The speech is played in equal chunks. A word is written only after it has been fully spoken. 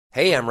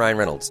Hey, I'm Ryan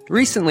Reynolds.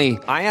 Recently,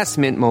 I asked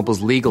Mint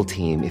Mobile's legal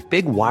team if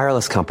big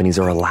wireless companies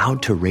are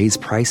allowed to raise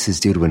prices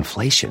due to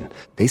inflation.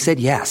 They said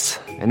yes.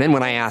 And then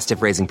when I asked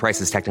if raising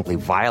prices technically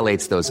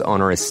violates those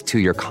onerous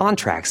two-year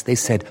contracts, they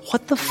said,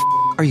 "What the f***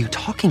 are you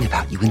talking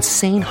about, you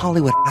insane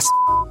Hollywood ass?"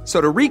 So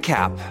to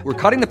recap, we're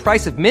cutting the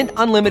price of Mint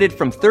Unlimited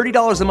from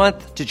 $30 a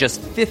month to just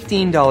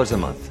 $15 a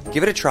month.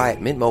 Give it a try at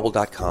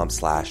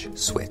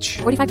mintmobile.com/switch.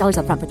 $45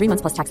 up front for 3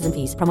 months plus taxes and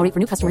fees. Promo rate for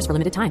new customers for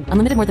limited time.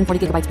 Unlimited more than 40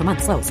 gigabytes per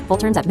month. Slows full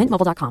terms at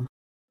mintmobile.com.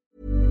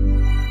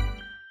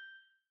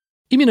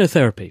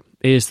 Immunotherapy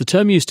is the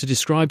term used to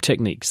describe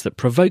techniques that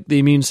provoke the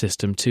immune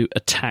system to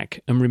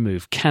attack and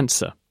remove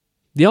cancer.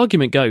 The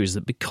argument goes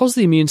that because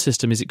the immune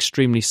system is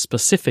extremely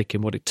specific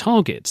in what it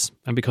targets,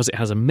 and because it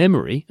has a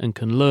memory and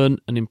can learn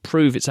and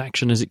improve its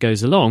action as it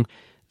goes along,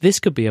 this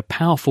could be a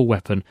powerful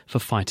weapon for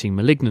fighting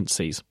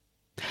malignancies.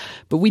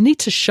 But we need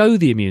to show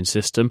the immune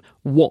system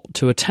what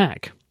to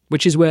attack,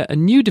 which is where a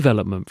new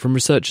development from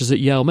researchers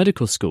at Yale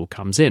Medical School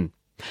comes in.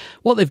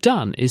 What they've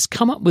done is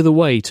come up with a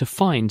way to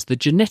find the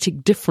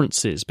genetic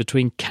differences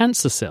between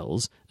cancer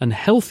cells and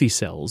healthy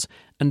cells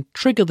and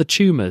trigger the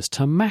tumours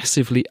to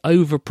massively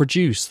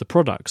overproduce the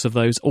products of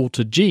those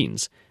altered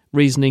genes,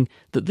 reasoning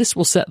that this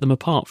will set them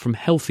apart from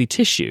healthy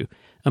tissue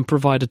and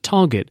provide a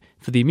target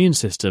for the immune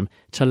system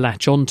to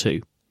latch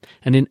onto.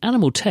 And in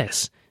animal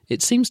tests,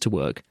 it seems to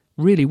work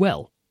really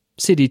well.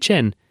 Sidi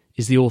Chen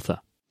is the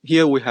author.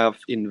 Here we have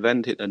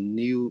invented a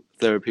new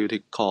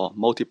therapeutic called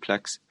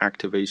multiplex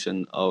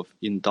activation of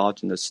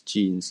endogenous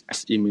genes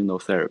as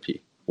immunotherapy.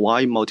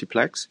 Why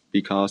multiplex?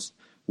 Because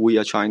we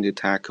are trying to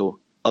tackle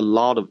a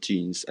lot of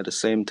genes at the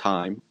same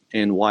time.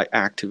 And why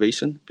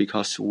activation?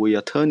 Because we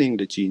are turning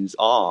the genes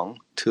on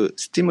to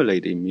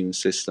stimulate the immune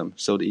system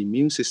so the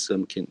immune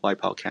system can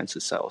wipe out cancer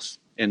cells.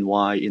 And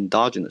why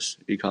endogenous?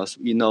 Because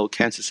we know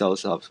cancer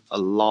cells have a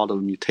lot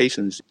of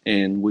mutations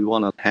and we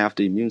want to have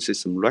the immune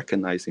system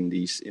recognizing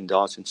these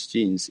endogenous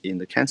genes in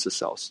the cancer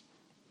cells.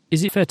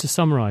 Is it fair to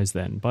summarise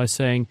then by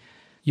saying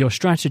your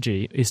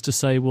strategy is to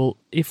say, well,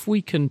 if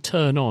we can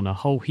turn on a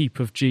whole heap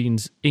of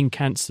genes in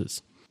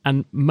cancers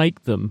and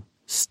make them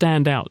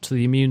stand out to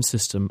the immune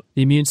system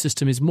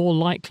is more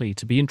likely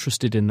to be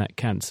interested in that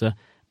cancer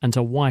and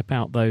to wipe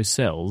out those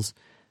cells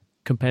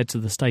compared to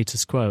the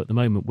status quo at the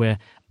moment where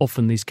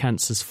often these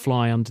cancers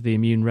fly under the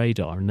immune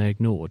radar and they're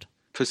ignored?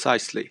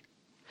 Precisely.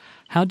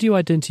 How do you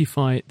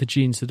identify the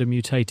genes that are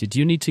mutated? Do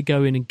you need to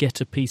go in and get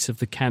a piece of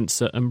the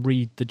cancer and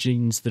read the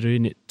genes that are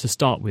in it to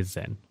start with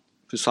then?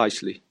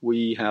 Precisely.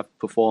 We have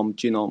performed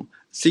genome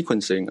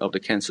sequencing of the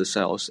cancer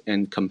cells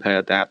and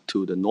compare that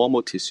to the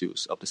normal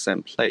tissues of the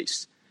same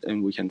place.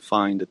 And we can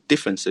find the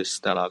differences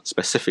that are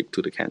specific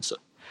to the cancer.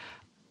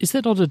 Is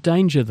there not a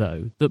danger,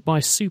 though, that by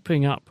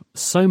souping up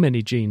so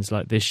many genes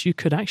like this, you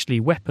could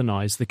actually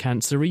weaponize the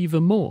cancer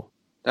even more?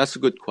 That's a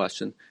good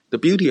question. The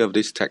beauty of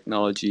this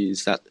technology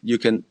is that you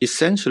can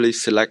essentially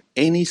select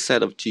any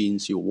set of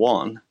genes you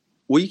want.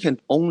 We can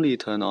only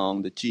turn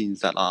on the genes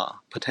that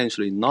are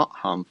potentially not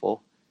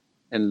harmful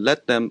and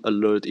let them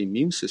alert the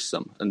immune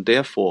system. And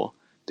therefore,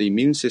 the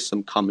immune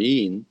system come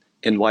in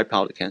and wipe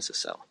out the cancer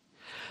cell.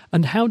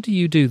 And how do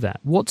you do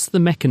that? What's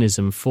the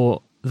mechanism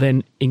for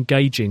then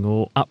engaging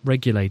or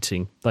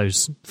upregulating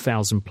those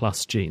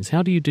 1,000+ genes?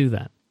 How do you do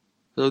that?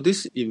 So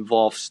this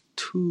involves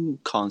two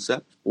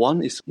concepts.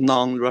 One is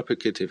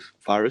non-replicative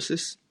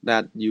viruses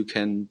that you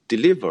can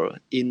deliver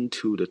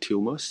into the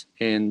tumors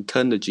and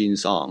turn the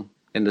genes on.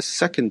 And the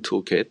second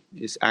toolkit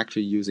is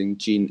actually using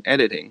gene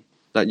editing.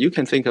 That you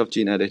can think of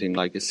gene editing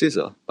like a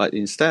scissor, but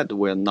instead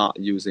we're not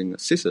using a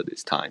scissor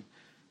this time.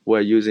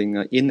 We're using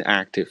an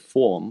inactive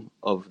form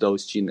of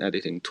those gene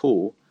editing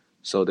tools.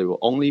 So they will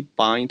only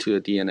bind to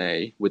the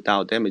DNA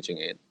without damaging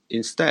it.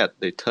 Instead,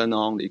 they turn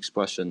on the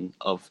expression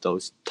of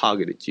those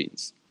targeted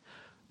genes.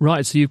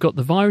 Right, so you've got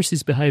the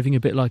viruses behaving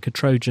a bit like a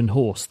Trojan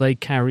horse. They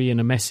carry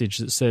in a message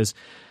that says,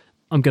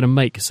 I'm going to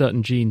make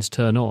certain genes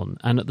turn on.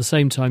 And at the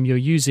same time, you're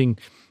using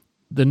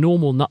the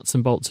normal nuts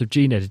and bolts of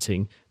gene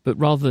editing, but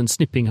rather than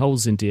snipping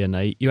holes in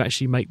DNA, you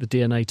actually make the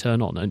DNA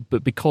turn on.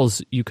 But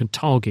because you can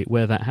target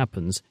where that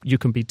happens, you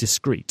can be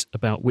discreet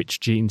about which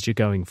genes you're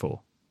going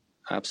for.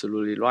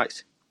 Absolutely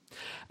right.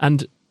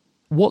 And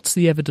what's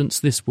the evidence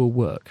this will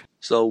work?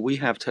 So we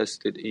have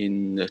tested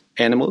in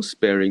animals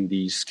bearing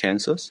these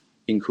cancers,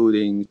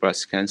 including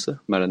breast cancer,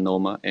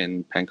 melanoma,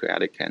 and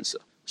pancreatic cancer.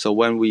 So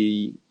when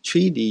we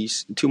treat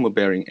these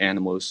tumor-bearing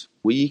animals,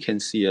 we can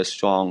see a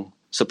strong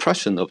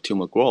suppression of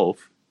tumor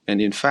growth.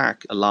 And in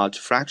fact, a large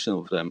fraction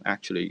of them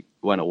actually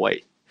went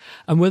away.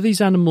 And were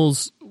these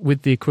animals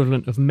with the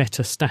equivalent of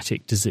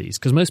metastatic disease?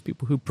 Because most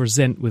people who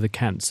present with a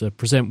cancer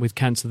present with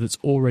cancer that's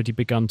already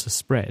begun to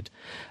spread.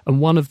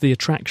 And one of the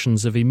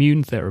attractions of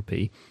immune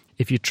therapy,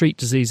 if you treat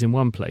disease in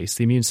one place,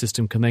 the immune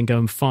system can then go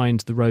and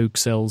find the rogue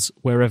cells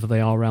wherever they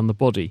are around the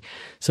body.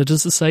 So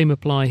does the same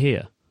apply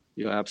here?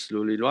 You're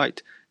absolutely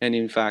right. And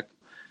in fact,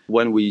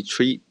 when we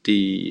treat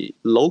the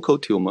local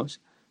tumors,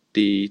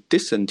 the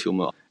distant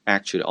tumor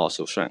actually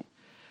also shrank.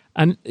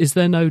 And is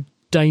there no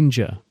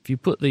danger, if you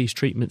put these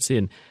treatments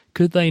in,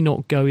 could they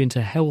not go into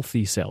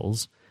healthy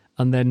cells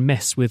and then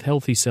mess with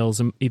healthy cells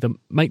and either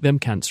make them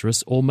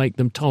cancerous or make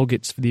them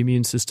targets for the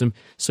immune system,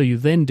 so you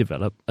then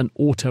develop an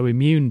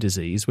autoimmune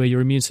disease where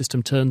your immune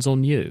system turns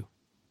on you?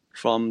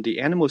 From the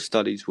animal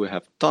studies we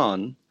have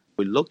done,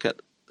 we look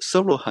at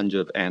several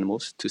hundred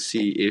animals to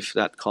see if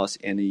that caused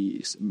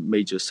any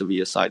major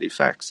severe side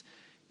effects.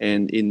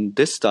 And in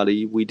this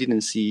study, we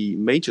didn't see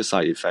major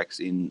side effects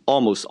in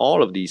almost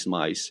all of these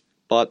mice.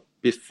 But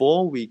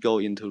before we go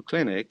into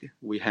clinic,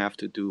 we have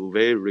to do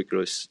very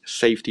rigorous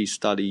safety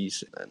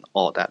studies and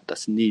all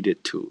that's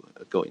needed to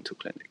go into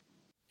clinic.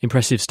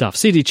 Impressive stuff.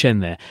 C.D. Chen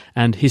there,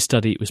 and his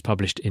study was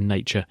published in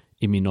Nature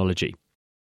Immunology.